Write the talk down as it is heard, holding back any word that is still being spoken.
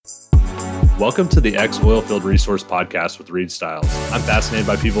Welcome to the X Oilfield Resource Podcast with Reed Stiles. I'm fascinated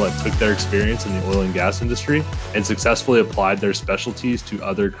by people that took their experience in the oil and gas industry and successfully applied their specialties to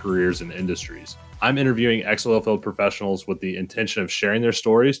other careers and industries. I'm interviewing ex oilfield professionals with the intention of sharing their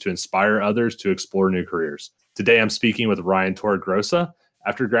stories to inspire others to explore new careers. Today, I'm speaking with Ryan Torregrossa.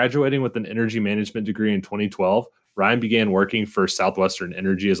 After graduating with an energy management degree in 2012, Ryan began working for Southwestern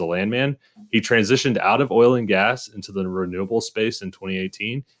Energy as a landman. He transitioned out of oil and gas into the renewable space in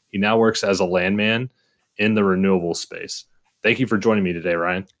 2018. He now works as a landman in the renewable space. Thank you for joining me today,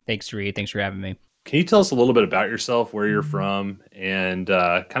 Ryan. Thanks, Reed. Thanks for having me. Can you tell us a little bit about yourself, where you're from, and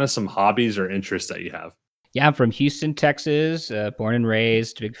kind of some hobbies or interests that you have? Yeah, I'm from Houston, Texas, born and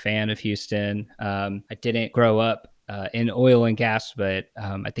raised, big fan of Houston. I didn't grow up in oil and gas, but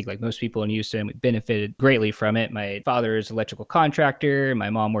I think like most people in Houston, we benefited greatly from it. My father is an electrical contractor. My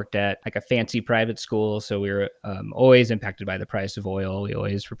mom worked at like a fancy private school. So we were always impacted by the price of oil. We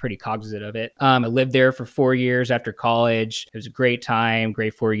always were pretty cognizant of it. I lived there for 4 years after college. It was a great time,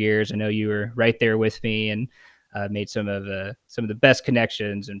 great 4 years. I know you were right there with me, and made some of the best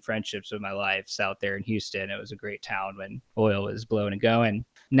connections and friendships of my life out there in Houston. It was a great town when oil was blowing and going.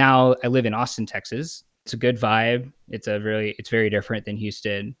 Now I live in Austin, Texas. It's a good vibe. It's very different than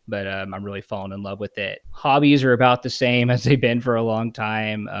Houston, but I'm really falling in love with it. Hobbies are about the same as they've been for a long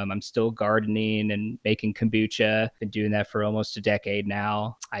time. I'm still gardening and making kombucha. Been doing that for almost a decade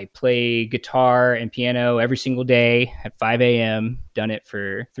now. I play guitar and piano every single day at 5 a.m. Done it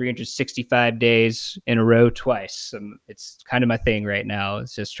for 365 days in a row twice. It's kind of my thing right now.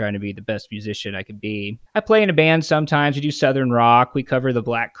 It's just trying to be the best musician I could be. I play in a band sometimes. We do Southern rock. We cover the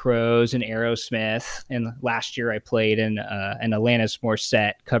Black Crowes and Aerosmith. And last year I played in an Alanis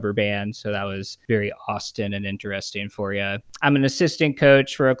Morissette cover band. So that was very Austin and interesting for you. I'm an assistant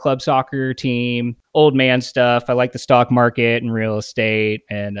coach for a club soccer team. Old man stuff. I like the stock market and real estate,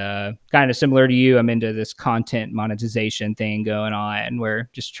 and kind of similar to you, I'm into this content monetization thing going on. We're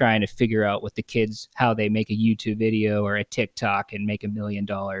just trying to figure out with the kids how they make a YouTube video or a TikTok and make $1 million,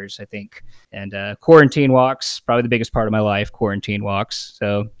 I think. And quarantine walks, probably the biggest part of my life, quarantine walks.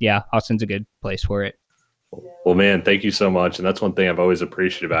 So yeah, Austin's a good place for it. Well, man, thank you so much. And that's one thing I've always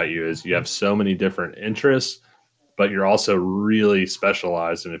appreciated about you is you have so many different interests, but you're also really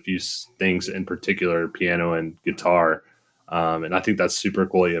specialized in a few things, in particular, piano and guitar. And I think that's super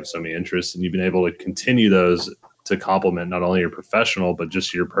cool. You have so many interests, and you've been able to continue those to complement not only your professional, but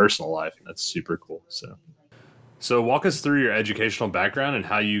just your personal life. And that's super cool. So walk us through your educational background and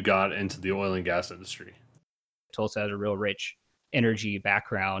how you got into the oil and gas industry. Tulsa has a real rich energy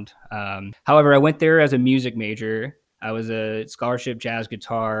background. However, I went there as a music major. I was a scholarship jazz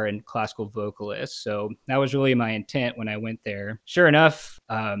guitar and classical vocalist. So that was really my intent when I went there. Sure enough,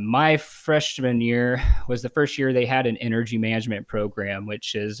 my freshman year was the first year they had an energy management program,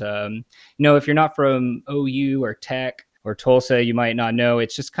 which is, if you're not from OU or Tech or Tulsa, you might not know.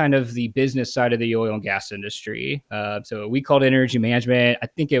 It's just kind of the business side of the oil and gas industry. So we called it energy management. I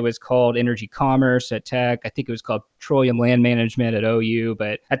think it was called energy commerce at Tech. I think it was called petroleum land management at OU.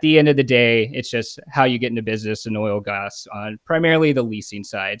 But at the end of the day, it's just how you get into business in oil and gas on primarily the leasing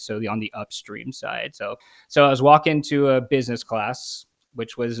side. So on the upstream side. So I was walking to a business class,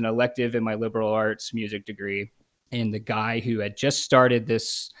 which was an elective in my liberal arts music degree. And the guy who had just started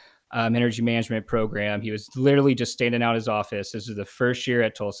this energy management program, he was literally just standing out his office. This was the first year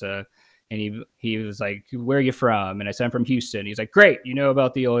at Tulsa. And he was like, "Where are you from?" And I said, "I'm from Houston." He's like, "Great, you know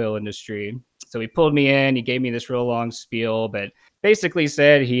about the oil industry." So he pulled me in. He gave me this real long spiel, but basically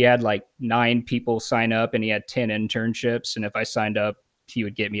said he had like 9 people sign up and he had 10 internships. And if I signed up, he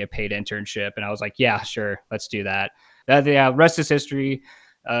would get me a paid internship. And I was like, "Yeah, sure, let's do that." The rest is history.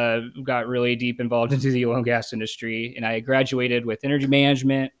 Got really deep involved into the oil and gas industry. And I graduated with energy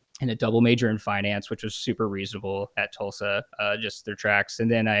management and a double major in finance, which was super reasonable at Tulsa, just their tracks. And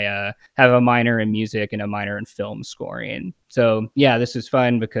then I have a minor in music and a minor in film scoring. So yeah, this is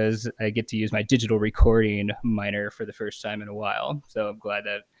fun because I get to use my digital recording minor for the first time in a while. So I'm glad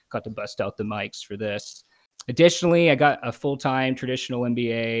that I got to bust out the mics for this. Additionally, I got a full-time traditional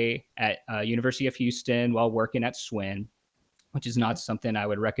MBA at University of Houston while working at SWN, which is not something I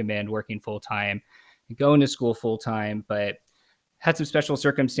would recommend working full-time and going to school full-time, but had some special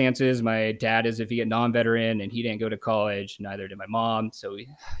circumstances. My dad is a Vietnam veteran and he didn't go to college. Neither did my mom. So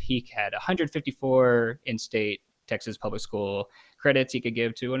he had 154 in-state Texas public school credits he could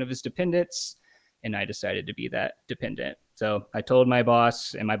give to one of his dependents. And I decided to be that dependent. So I told my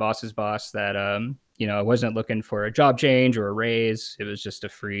boss and my boss's boss that, I wasn't looking for a job change or a raise. It was just a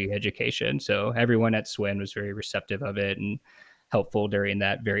free education. So everyone at SWN was very receptive of it and helpful during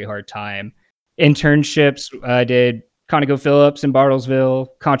that very hard time. Internships, I did ConocoPhillips in Bartlesville,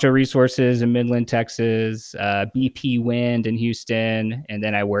 Concho Resources in Midland, Texas, BP Wind in Houston, and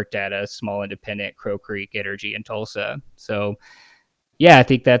then I worked at a small independent, Crow Creek Energy in Tulsa. So yeah, I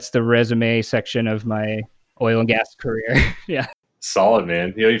think that's the resume section of my oil and gas career. Yeah. Solid,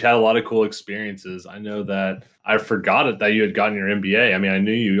 man. You've had a lot of cool experiences. I know that I forgot it that you had gotten your MBA. I mean, I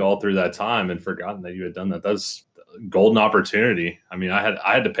knew you all through that time and forgotten that you had done that. That's a golden opportunity. I mean, I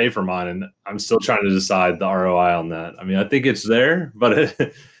had to pay for mine, and I'm still trying to decide the ROI on that. I mean, I think it's there, but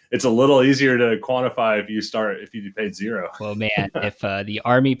it's a little easier to quantify if you paid zero. Well, man, if the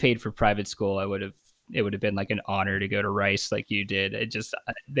Army paid for private school, it would have been like an honor to go to Rice like you did. It just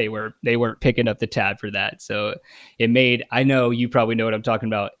they weren't picking up the tab for that. So I know you probably know what I'm talking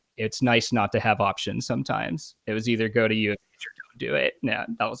about. It's nice not to have options sometimes. It was either go to UH or don't do it. Yeah,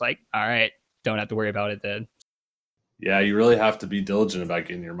 I was like, all right, don't have to worry about it then. Yeah, you really have to be diligent about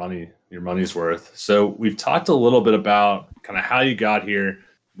getting your money's worth. So we've talked a little bit about kind of how you got here.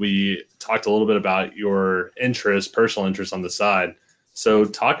 We talked a little bit about your personal interest on the side. So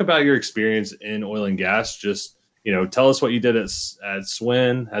talk about your experience in oil and gas. Just, tell us what you did at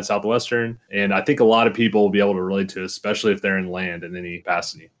SWN, at Southwestern. And I think a lot of people will be able to relate to, especially if they're in land in any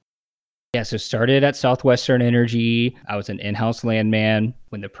capacity. Yeah, so started at Southwestern Energy. I was an in-house landman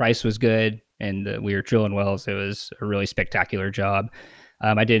when the price was good and we were drilling wells. It was a really spectacular job.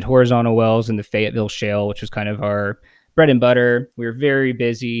 I did horizontal wells in the Fayetteville Shale, which was kind of our bread and butter. We were very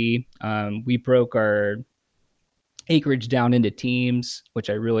busy. We broke our acreage down into teams, which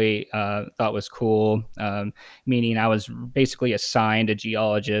I really thought was cool, meaning I was basically assigned a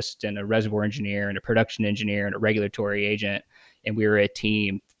geologist and a reservoir engineer and a production engineer and a regulatory agent, and we were a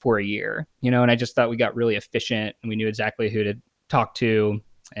team for a year, and I just thought we got really efficient and we knew exactly who to talk to,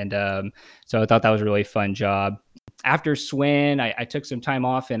 and so I thought that was a really fun job. After SWN, I took some time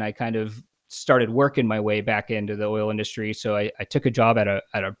off and I kind of started working my way back into the oil industry. So I took a job at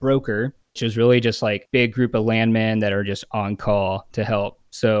a broker, which is really just like big group of landmen that are just on call to help.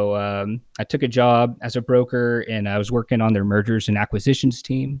 So I took a job as a broker and I was working on their mergers and acquisitions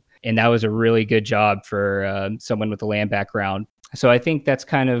team. And that was a really good job for someone with a land background. So I think that's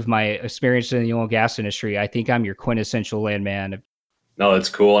kind of my experience in the oil and gas industry. I think I'm your quintessential landman. No, that's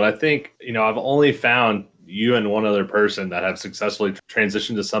cool. And I think, I've only found you and one other person that have successfully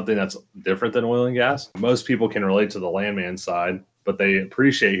transitioned to something that's different than oil and gas. Most people can relate to the landman side, but they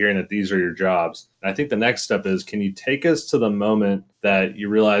appreciate hearing that these are your jobs. And I think the next step is, can you take us to the moment that you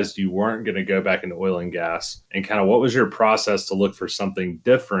realized you weren't going to go back into oil and gas, and kind of what was your process to look for something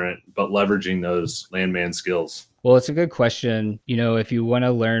different, but leveraging those landman skills? Well, it's a good question. If you want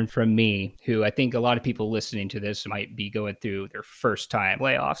to learn from me, who I think a lot of people listening to this might be going through their first time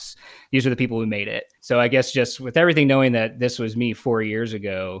layoffs, these are the people who made it. So I guess just with everything, knowing that this was me 4 years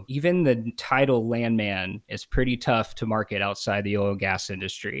ago, even the title landman is pretty tough to market outside the oil and gas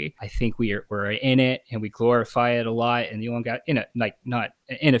industry. I think we're in it and we glorify it a lot in the oil and gas, not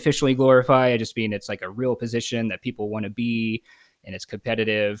unofficially glorify, I just mean it's like a real position that people want to be and it's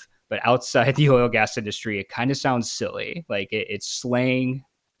competitive. But outside the oil and gas industry, it kind of sounds silly. Like it's slang,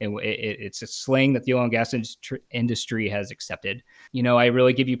 and it's a slang that the oil and gas industry has accepted. I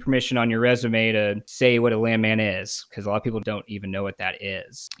really give you permission on your resume to say what a landman is, because a lot of people don't even know what that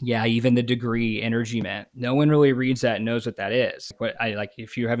is. Yeah, even the degree energy meant. No one really reads that and knows what that is.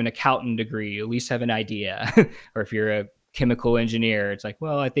 If you have an accountant degree, you at least have an idea. Or if you're a chemical engineer, it's like,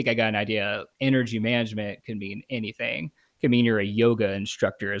 well, I think I got an idea. Energy management can mean anything. Could mean you're a yoga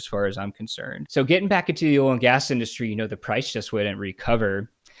instructor as far as I'm concerned. So getting back into the oil and gas industry, the price just wouldn't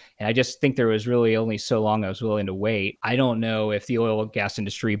recover. And I just think there was really only so long I was willing to wait. I don't know if the oil and gas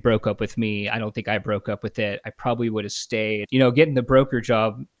industry broke up with me. I don't think I broke up with it. I probably would have stayed. Getting the broker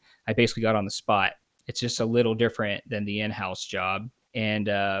job, I basically got on the spot. It's just a little different than the in-house job. And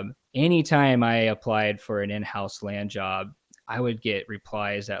anytime I applied for an in-house land job, I would get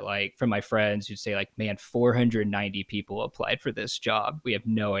replies from my friends who'd say man, 490 people applied for this job. We have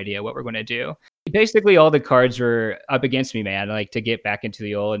no idea what we're going to do. Basically, all the cards were up against me, man, to get back into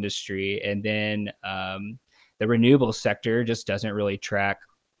the oil industry. And then the renewable sector just doesn't really track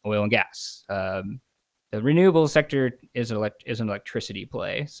oil and gas. The renewable sector is an electricity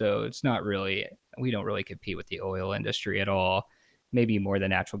play. So it's not really, we don't really compete with the oil industry at all, maybe more the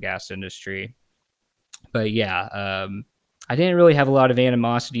natural gas industry. But yeah, I didn't really have a lot of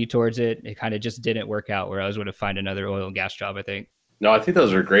animosity towards it. It kind of just didn't work out where I was going to find another oil and gas job, I think. No, I think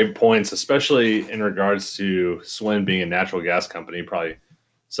those are great points, especially in regards to SWN being a natural gas company. Probably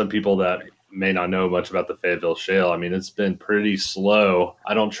some people that may not know much about the Fayetteville Shale. I mean, it's been pretty slow.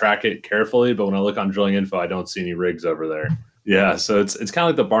 I don't track it carefully, but when I look on Drilling Info, I don't see any rigs over there. Yeah, so it's kind of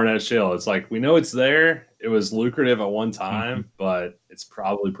like the Barnett Shale. It's like we know it's there. It was lucrative at one Mhm. time, but it's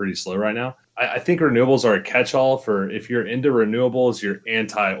probably pretty slow right now. I think renewables are a catch-all for if you're into renewables, you're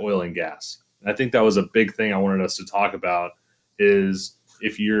anti-oil and gas. And I think that was a big thing I wanted us to talk about is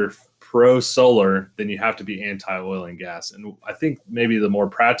if you're pro solar, then you have to be anti-oil and gas. And I think maybe the more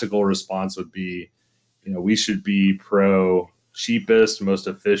practical response would be, we should be pro cheapest, most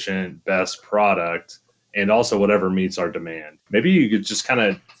efficient, best product, and also whatever meets our demand. Maybe you could just kind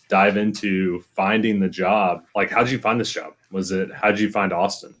of dive into finding the job. Like, how did you find this job? How did you find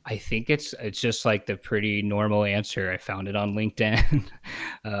Austin? I think it's just like the pretty normal answer. I found it on LinkedIn.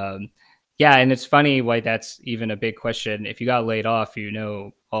 um, yeah, and it's funny why that's even a big question. If you got laid off, you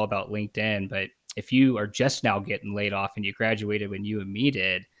know all about LinkedIn, but if you are just now getting laid off and you graduated when you and me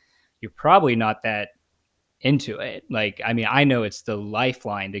did, you're probably not that into it. Like, I mean, I know it's the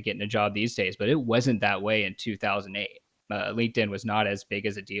lifeline to getting a job these days, but it wasn't that way in 2008. LinkedIn was not as big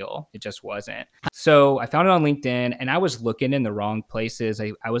as a deal. It just wasn't. So I found it on LinkedIn and I was looking in the wrong places.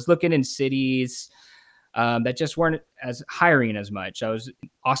 I was looking in cities that just weren't as hiring as much.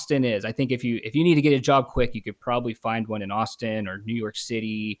 Austin is. I think if you need to get a job quick, you could probably find one in Austin or New York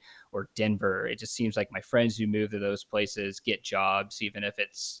City or Denver. It just seems like my friends who move to those places get jobs, even if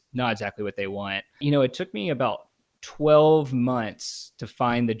it's not exactly what they want. It took me about 12 months to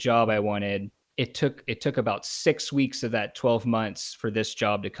find the job I wanted. It took about 6 weeks of that 12 months for this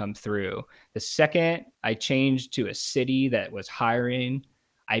job to come through. The second I changed to a city that was hiring,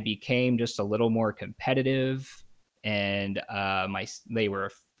 I became just a little more competitive, and they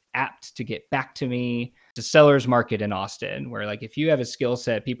were apt to get back to me. The seller's market in Austin, where like if you have a skill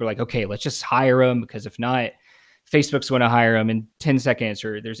set, people are like, okay, let's just hire them because if not, Facebook's going to hire them in 10 seconds,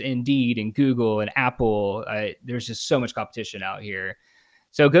 or there's Indeed and Google and Apple. There's just so much competition out here.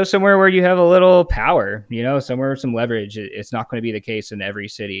 So go somewhere where you have a little power, somewhere with some leverage. It's not going to be the case in every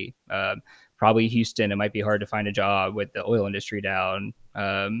city. Probably Houston, it might be hard to find a job with the oil industry down.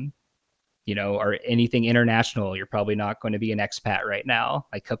 Or anything international, you're probably not going to be an expat right now.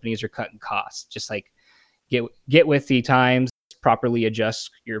 Like companies are cutting costs. Just like get with the times, properly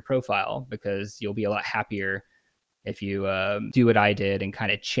adjust your profile because you'll be a lot happier if you do what I did and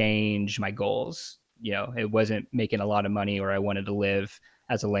kind of change my goals. It wasn't making a lot of money or I wanted to live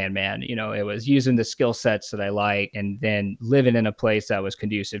as a landman. It was using the skill sets that I like and then living in a place that was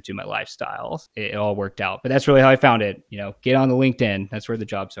conducive to my lifestyle. It all worked out. But that's really how I found it. Get on the LinkedIn. That's where the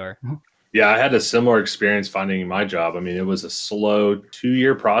jobs are. Yeah, I had a similar experience finding my job. I mean, it was a slow 2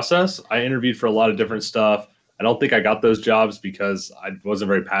 year process. I interviewed for a lot of different stuff. I don't think I got those jobs because I wasn't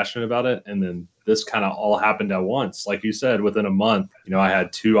very passionate about it. And then this kind of all happened at once. Like you said, within a month, I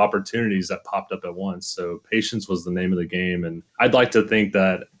had two opportunities that popped up at once. So patience was the name of the game. And I'd like to think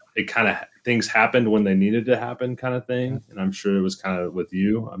that it kind of things happened when they needed to happen, kind of thing. And I'm sure it was kind of with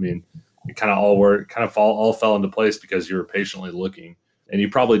you. I mean, it kind of all worked, all fell into place because you were patiently looking and you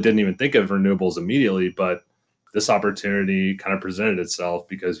probably didn't even think of renewables immediately, but this opportunity kind of presented itself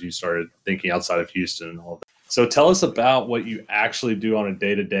because you started thinking outside of Houston and all that. So tell us about what you actually do on a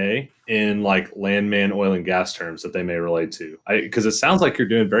day to day in like landman oil and gas terms that they may relate to. Because it sounds like you're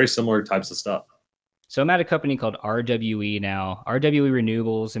doing very similar types of stuff. So I'm at a company called RWE now, RWE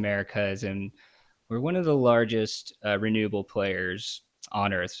Renewables Americas, and we're one of the largest renewable players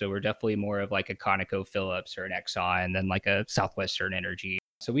on Earth. So we're definitely more of like a ConocoPhillips or an Exxon than like a Southwestern Energy.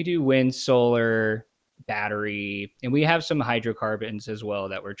 So we do wind, solar, battery, and we have some hydrocarbons as well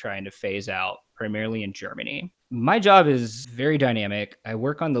that we're trying to phase out primarily in Germany. My job is very dynamic. I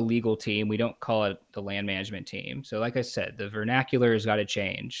work on the legal team. We don't call it the land management team. So, like I said, the vernacular has got to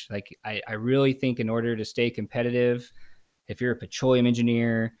change. Like, I really think in order to stay competitive, if you're a petroleum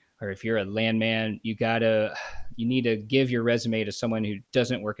engineer or if you're a landman, you need to give your resume to someone who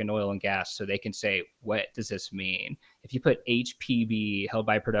doesn't work in oil and gas so they can say, what does this mean? If you put HPB, held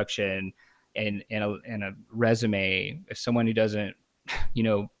by production, in a resume, if someone who doesn't, you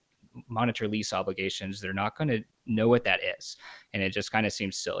know, monitor lease obligations, they're not going to know what that is. And it just kind of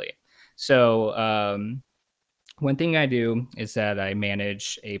seems silly. So, one thing I do is that I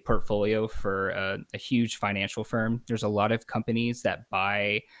manage a portfolio for a huge financial firm. There's a lot of companies that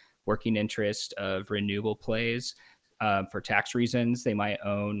buy working interest of renewable plays for tax reasons. They might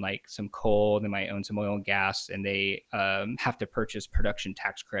own like some coal, they might own some oil and gas, and they have to purchase production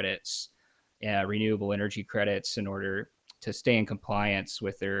tax credits, renewable energy credits in order to stay in compliance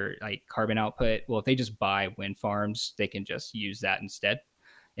with their like carbon output. Well, if they just buy wind farms, they can just use that instead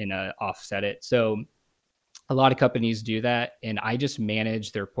and offset it. So a lot of companies do that, and I just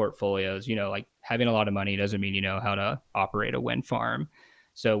manage their portfolios. Like having a lot of money doesn't mean you know how to operate a wind farm.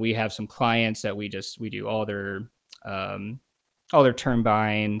 So we have some clients that we do all their all their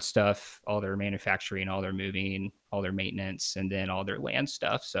turbine stuff, all their manufacturing, all their moving, all their maintenance, and then all their land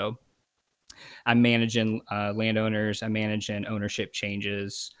stuff. So I'm managing landowners. I'm managing ownership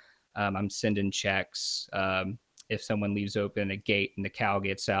changes. I'm sending checks. If someone leaves open a gate and the cow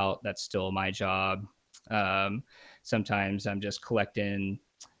gets out, that's still my job. Um, Sometimes I'm just collecting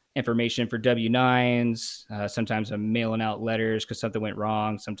information for W-9s. Sometimes I'm mailing out letters because something went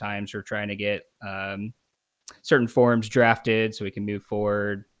wrong. Sometimes we're trying to get certain forms drafted so we can move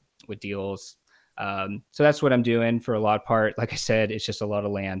forward with deals. So that's what I'm doing for a lot of part. Like I said, it's just a lot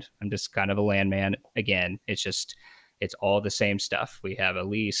of land. I'm just kind of a landman. Again, it's all the same stuff. We have a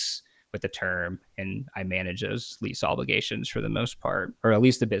lease with the term, and I manage those lease obligations for the most part, or at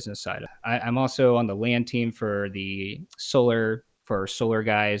least the business side. I'm also on the land team for the solar for solar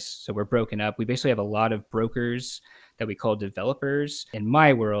guys. So we're broken up. We basically have a lot of brokers that we call developers. In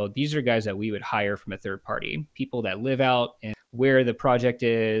my world, these are guys that we would hire from a third party, people that live out and where the project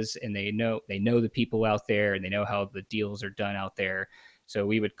is, and they know the people out there, and they know how the deals are done out there. So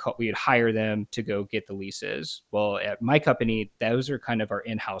we would hire them to go get the leases. Well, at my company, those are kind of our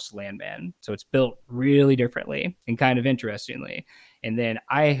in-house landmen. So it's built really differently and kind of interestingly. And then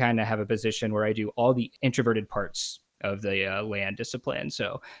I kind of have a position where I do all the introverted parts of the land discipline.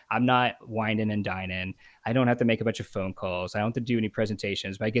 So I'm not whining and dining. I don't have to make a bunch of phone calls. I don't have to do any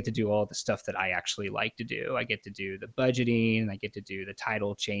presentations, but I get to do all the stuff that I actually like to do. I get to do the budgeting, I get to do the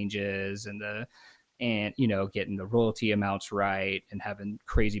title changes and getting the royalty amounts right and having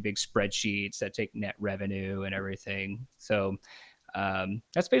crazy big spreadsheets that take net revenue and everything. So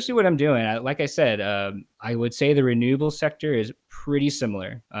that's basically what I'm doing. Like I said, I would say the renewable sector is pretty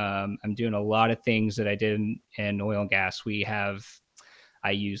similar. I'm doing a lot of things that I did in oil and gas. I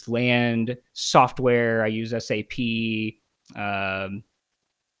use land software. I use SAP.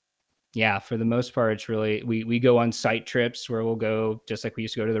 Yeah, for the most part, it's really we go on site trips where we'll go just like we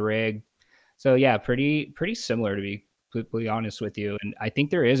used to go to the rig. So yeah, pretty similar to be completely honest with you. And I think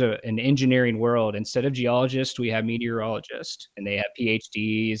there is an engineering world. Instead of geologists, we have meteorologists, and they have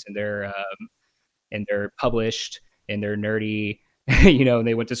PhDs, and they're published, and they're nerdy. And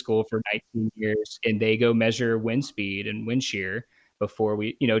they went to school for 19 years, and they go measure wind speed and wind shear before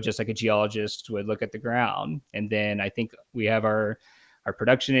just like a geologist would look at the ground. And then I think we have our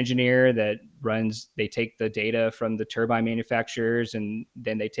production engineer that they take the data from the turbine manufacturers, and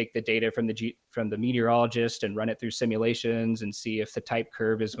then they take the data from the meteorologist and run it through simulations and see if the type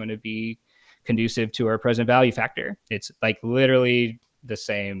curve is going to be conducive to our present value factor. It's like literally the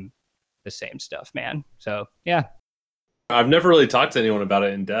same stuff, man. So yeah. I've never really talked to anyone about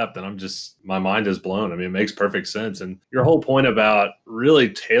it in depth, and my mind is blown. I mean, it makes perfect sense. And your whole point about really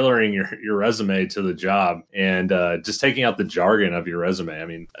tailoring your resume to the job and just taking out the jargon of your resume. I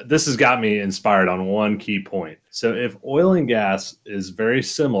mean, this has got me inspired on one key point. So if oil and gas is very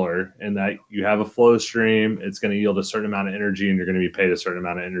similar in that you have a flow stream, it's going to yield a certain amount of energy, and you're going to be paid a certain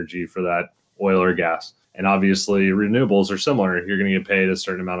amount of energy for that oil or gas. And obviously renewables are similar. You're going to get paid a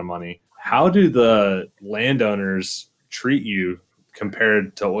certain amount of money. How do the landowners treat you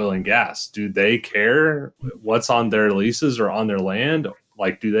compared to oil and gas? Do they care what's on their leases or on their land?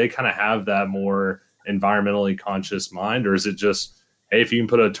 Like, do they kind of have that more environmentally conscious mind, or is it just, hey, if you can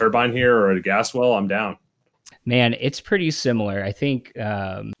put a turbine here or a gas well, I'm down? Man, it's pretty similar. I think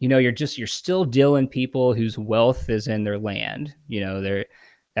you're still dealing people whose wealth is in their land.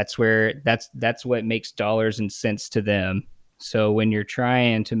 That's what makes dollars and cents to them. So when you're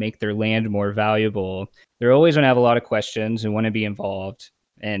trying to make their land more valuable, they're always going to have a lot of questions and want to be involved.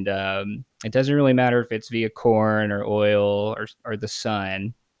 And it doesn't really matter if it's via corn or oil or the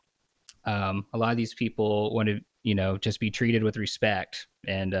sun. A lot of these people want to, just be treated with respect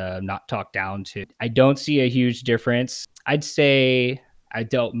and not talked down to. I don't see a huge difference. I'd say I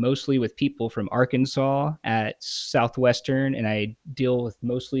dealt mostly with people from Arkansas at Southwestern, and I deal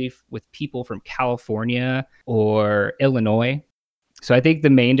mostly with people from California or Illinois. So I think the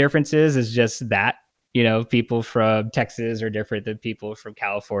main difference is just that, people from Texas are different than people from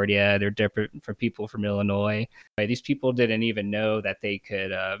California. They're different from people from Illinois. These people didn't even know that they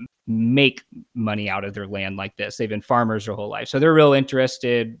could make money out of their land like this. They've been farmers their whole life. So they're real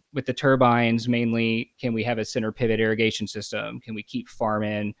interested with the turbines, mainly, can we have a center pivot irrigation system? Can we keep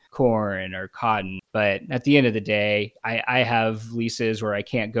farming corn or cotton? But at the end of the day, I have leases where I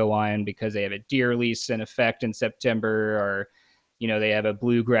can't go on because they have a deer lease in effect in September, or they have a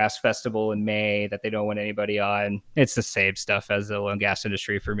bluegrass festival in May that they don't want anybody on. It's the same stuff as the oil and gas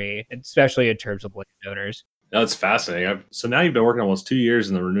industry for me, especially in terms of landowners. That's fascinating. So now you've been working almost 2 years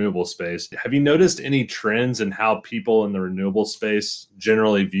in the renewable space. Have you noticed any trends in how people in the renewable space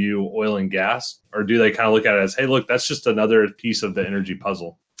generally view oil and gas? Or do they kind of look at it as, hey, look, that's just another piece of the energy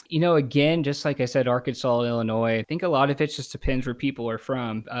puzzle? Again, just like I said, Arkansas, Illinois, I think a lot of it just depends where people are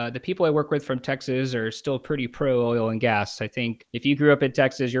from. The people I work with from Texas are still pretty pro oil and gas. I think if you grew up in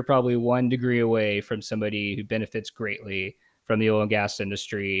Texas, you're probably 1 degree away from somebody who benefits greatly from the oil and gas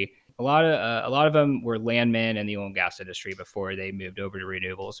industry. A lot of them were landmen in the oil and gas industry before they moved over to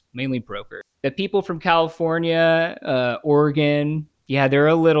renewables, mainly brokers. The people from California, Oregon, yeah, they're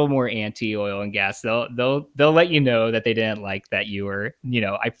a little more anti-oil and gas. They'll let you know that they didn't like that you were,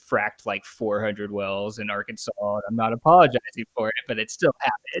 I fracked like 400 wells in Arkansas, and I'm not apologizing for it, but it still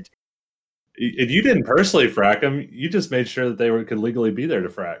happened. If you didn't personally frack them, you just made sure that could legally be there to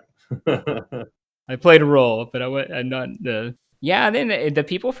frack. I played a role, but I'm not the. Yeah, then the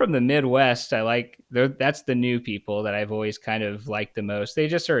people from the Midwest, I like. That's the new people that I've always kind of liked the most. They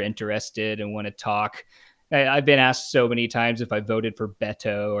just are interested and want to talk. I've been asked so many times if I voted for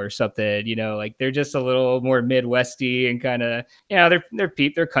Beto or something. Like they're just a little more Midwesty and kind of,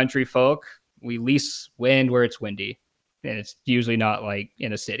 they're country folk. We lease wind where it's windy, and it's usually not like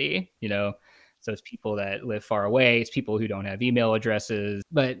in a city. So it's people that live far away. It's people who don't have email addresses.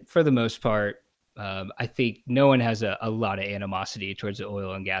 But for the most part, I think no one has a lot of animosity towards the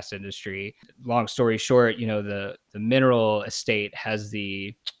oil and gas industry. Long story short, the mineral estate has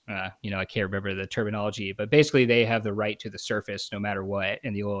I can't remember the terminology, but basically they have the right to the surface no matter what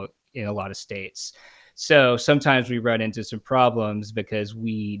in a lot of states. So sometimes we run into some problems because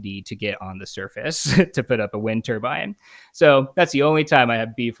we need to get on the surface to put up a wind turbine. So that's the only time I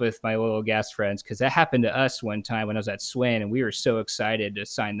have beef with my oil and gas friends, because that happened to us one time when I was at SWN, and we were so excited to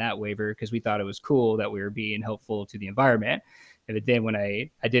sign that waiver because we thought it was cool that we were being helpful to the environment. And then when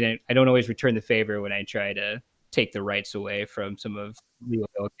I don't always return the favor when I try to take the rights away from some of the oil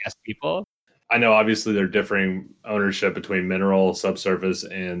and gas people. I know obviously there are differing ownership between mineral, subsurface,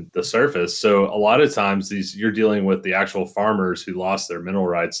 and the surface. So a lot of times you're dealing with the actual farmers who lost their mineral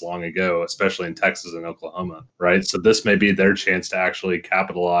rights long ago, especially in Texas and Oklahoma, right? So this may be their chance to actually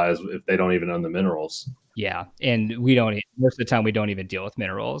capitalize if they don't even own the minerals. Yeah, and most of the time we don't even deal with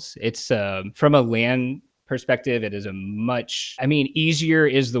minerals. It's from a land perspective, it is easier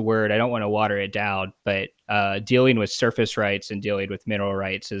is the word. I don't want to water it down, but dealing with surface rights and dealing with mineral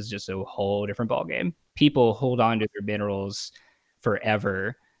rights is just a whole different ballgame. People hold on to their minerals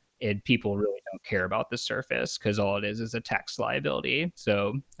forever, and people really don't care about the surface because all it is a tax liability.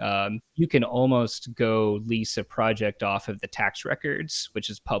 So you can almost go lease a project off of the tax records, which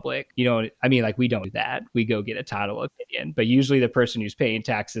is public. We don't do that. We go get a title opinion, but usually the person who's paying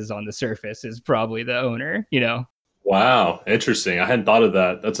taxes on the surface is probably the owner. Wow, interesting. I hadn't thought of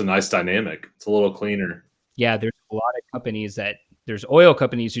that. That's a nice dynamic. It's a little cleaner. Yeah, there's oil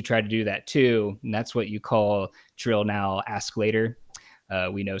companies who try to do that too. And that's what you call drill now, ask later.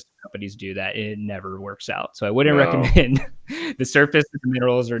 We know some companies do that. It never works out. So I wouldn't recommend. The surface and the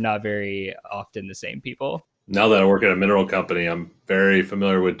minerals are not very often the same people. Now that I work at a mineral company, I'm very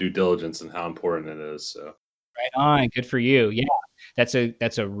familiar with due diligence and how important it is. So right on. Good for you. Yeah. That's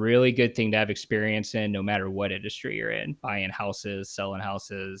a really good thing to have experience in, no matter what industry you're in. Buying houses, selling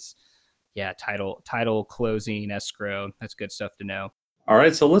houses. Yeah, title, closing, escrow. That's good stuff to know. All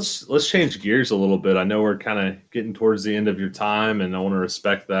right, so let's change gears a little bit. I know we're kind of getting towards the end of your time, and I want to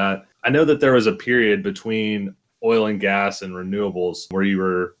respect that. I know that there was a period between oil and gas and renewables where you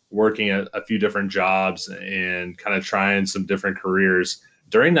were working at a few different jobs and kind of trying some different careers.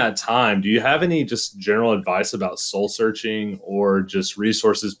 During that time, do you have any just general advice about soul searching or just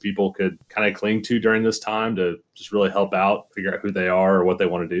resources people could kind of cling to during this time to just really help out, figure out who they are or what they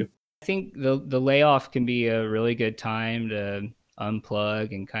want to do? I think the layoff can be a really good time to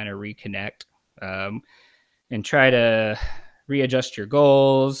unplug and kind of reconnect, and try to readjust your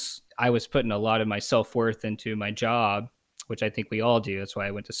goals. I was putting a lot of my self-worth into my job, which I think we all do. That's why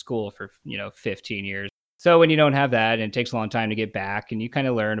I went to school for 15 years. So when you don't have that, and it takes a long time to get back, and you kind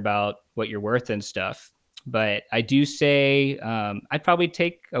of learn about what you're worth and stuff. But I do say I'd probably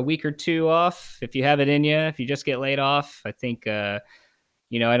take a week or two off if you have it in you. If you just get laid off, I think I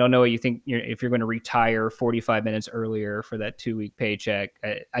don't know what you think. If you're going to retire 45 minutes earlier for that 2-week paycheck,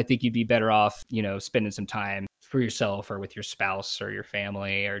 I think you'd be better off, spending some time for yourself or with your spouse or your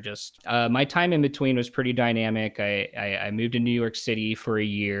family, or just my time in between was pretty dynamic. I moved to New York City for a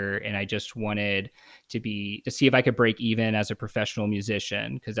year, and I just wanted to see if I could break even as a professional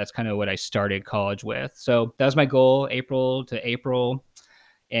musician, because that's kind of what I started college with. So that was my goal, April to April.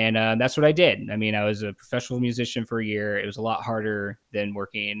 And that's what I did. I mean, I was a professional musician for a year. It was a lot harder than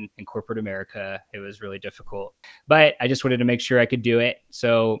working in corporate America. It was really difficult, but I just wanted to make sure I could do it.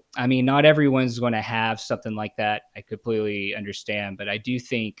 So, I mean, not everyone's going to have something like that. I completely understand, but I do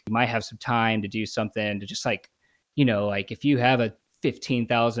think you might have some time to do something to just like, like if you have a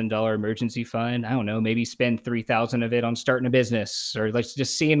 $15,000 emergency fund, I don't know, maybe spend 3,000 of it on starting a business or like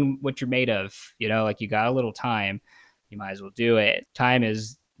just seeing what you're made of, like you got a little time, you might as well do it. Time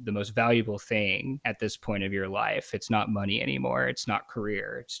is the most valuable thing at this point of your life. It's not money anymore. It's not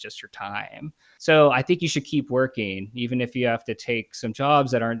career. It's just your time. So I think you should keep working, even if you have to take some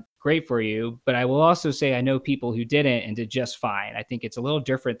jobs that aren't great for you. But I will also say I know people who didn't and did just fine. I think it's a little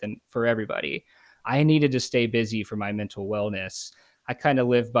different than for everybody. I needed to stay busy for my mental wellness. I kind of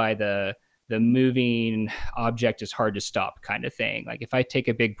live by the moving object is hard to stop kind of thing. Like if I take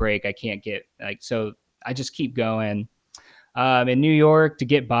a big break, I can't get like so I just keep going. In New York to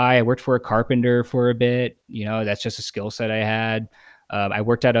get by, I worked for a carpenter for a bit. That's just a skill set I had. I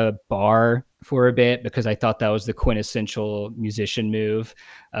worked at a bar for a bit because I thought that was the quintessential musician move.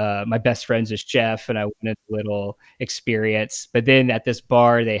 My best friend's a chef, and I wanted a little experience. But then at this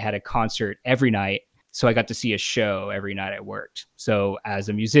bar, they had a concert every night. So I got to see a show every night I worked. So as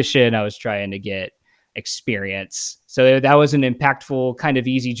a musician, I was trying to get experience. So that was an impactful, kind of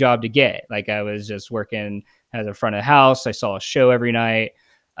easy job to get. Like I was just working as a front of house. I saw a show every night.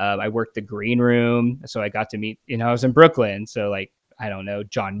 I worked the green room. So I got to meet, I was in Brooklyn. So like, I don't know,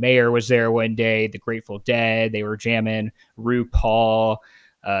 John Mayer was there one day, the Grateful Dead, they were jamming, RuPaul,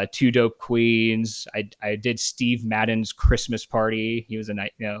 Two Dope Queens. I did Steve Madden's Christmas party. He was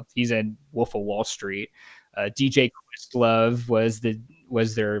he's in Wolf of Wall Street. DJ Questlove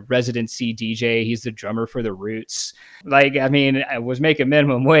was their residency DJ. He's the drummer for the Roots. Like, I mean, I was making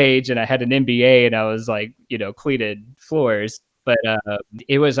minimum wage and I had an MBA and I was like, cleated floors. But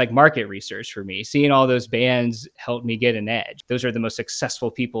it was like market research for me. Seeing all those bands helped me get an edge. Those are the most successful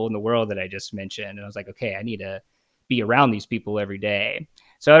people in the world that I just mentioned. And I was like, okay, I need to be around these people every day.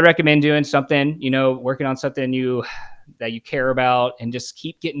 So I'd recommend doing something, working on something that you care about and just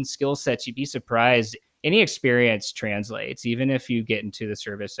keep getting skill sets. You'd be surprised. Any experience translates, even if you get into the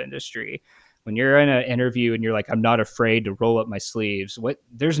service industry. When you're in an interview and you're like, I'm not afraid to roll up my sleeves.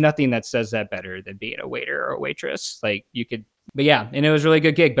 There's nothing that says that better than being a waiter or a waitress. Like you could, but yeah, and it was a really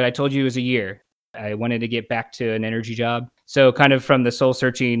good gig, but I told you it was a year. I wanted to get back to an energy job. So kind of from the soul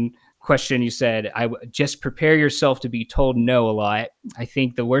searching question you said, just prepare yourself to be told no a lot. I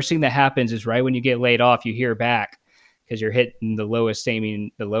think the worst thing that happens is right when you get laid off, you hear back because you're hitting the lowest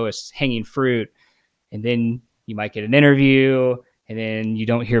hanging fruit. And then you might get an interview and then you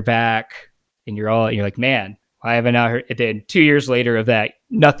don't hear back and you're like, man, why haven't I heard? And then 2 years later of that,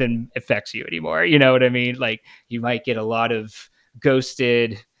 nothing affects you anymore. You know what I mean? Like you might get a lot of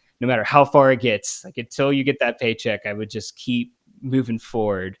ghosted no matter how far it gets. Like until you get that paycheck, I would just keep moving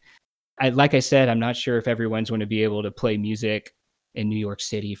forward. Like I said, I'm not sure if everyone's going to be able to play music in New York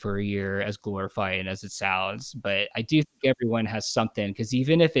City for a year, as glorifying as it sounds. But I do think everyone has something, because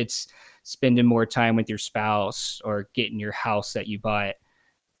even if it's spending more time with your spouse or getting your house that you bought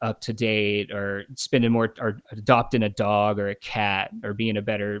up to date, or spending more, or adopting a dog or a cat, or being a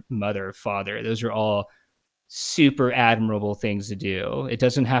better mother or father, those are all super admirable things to do. It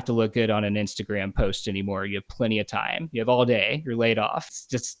doesn't have to look good on an Instagram post anymore. You have plenty of time. You have all day. You're laid off.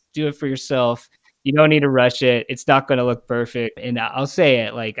 Just do it for yourself. You don't need to rush it. It's not going to look perfect. And I'll say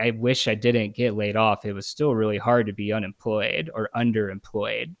it, like, I wish I didn't get laid off. It was still really hard to be unemployed or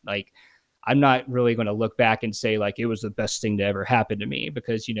underemployed. Like, I'm not really going to look back and say like it was the best thing to ever happen to me,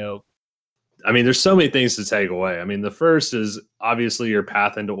 because, I mean, there's so many things to take away. I mean, the first is obviously your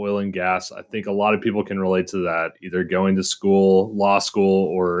path into oil and gas. I think a lot of people can relate to that, either going to school, law school,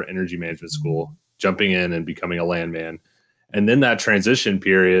 or energy management school, jumping in and becoming a landman. And then that transition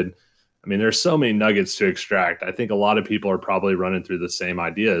period, I mean, there's so many nuggets to extract. I think a lot of people are probably running through the same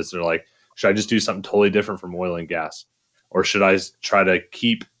ideas. They're like, should I just do something totally different from oil and gas? Or should I try to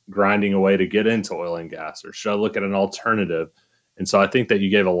keep grinding away to get into oil and gas? Or should I look at an alternative? And so I think that you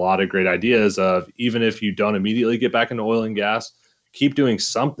gave a lot of great ideas of, even if you don't immediately get back into oil and gas, keep doing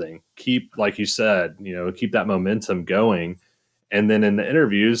something. Keep, like you said, keep that momentum going. And then in the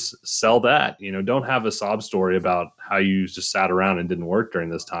interviews, sell that. Don't have a sob story about how you just sat around and didn't work during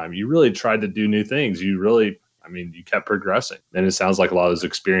this time. You really tried to do new things. You kept progressing. And it sounds like a lot of those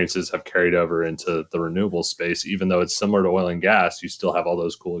experiences have carried over into the renewable space. Even though it's similar to oil and gas, you still have all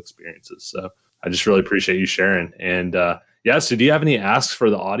those cool experiences. So I just really appreciate you sharing. And so do you have any asks for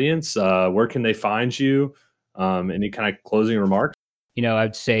the audience? Where can they find you? Any kind of closing remarks?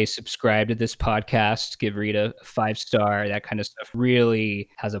 I'd say subscribe to this podcast, give Reed a 5-star, that kind of stuff really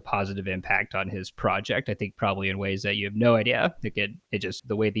has a positive impact on his project. I think probably in ways that you have no idea. It just,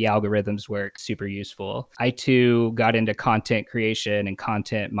 the way the algorithms work, super useful. I too got into content creation and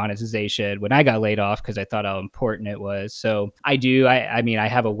content monetization when I got laid off because I thought how important it was. So I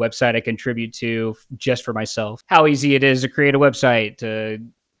have a website I contribute to just for myself. How easy it is to create a website, to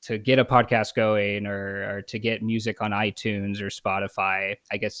get a podcast going, or to get music on iTunes or Spotify.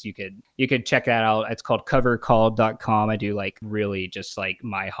 I guess you could check that out. It's called covercall.com. I do really just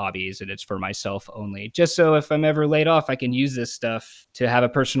my hobbies, and it's for myself only. Just so if I'm ever laid off, I can use this stuff to have a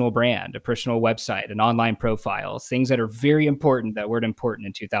personal brand, a personal website, an online profile, things that are very important that weren't important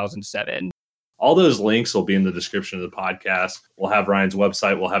in 2007. All those links will be in the description of the podcast. We'll have Ryan's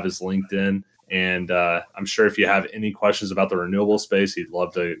website. We'll have his LinkedIn. And I'm sure if you have any questions about the renewable space, he'd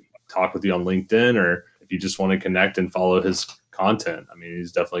love to talk with you on LinkedIn, or if you just want to connect and follow his content. I mean,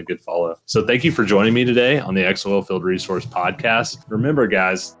 he's definitely a good follow. So thank you for joining me today on the X Oilfield Resource Podcast. Remember,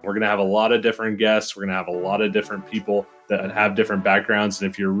 guys, we're going to have a lot of different guests. We're going to have a lot of different people that have different backgrounds. And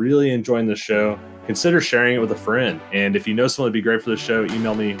if you're really enjoying the show, consider sharing it with a friend. And if you know someone would be great for the show,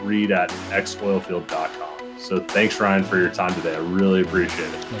 email me, reed@xoilfield.com. So thanks, Ryan, for your time today. I really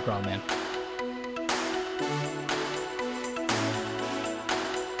appreciate it. No problem, man.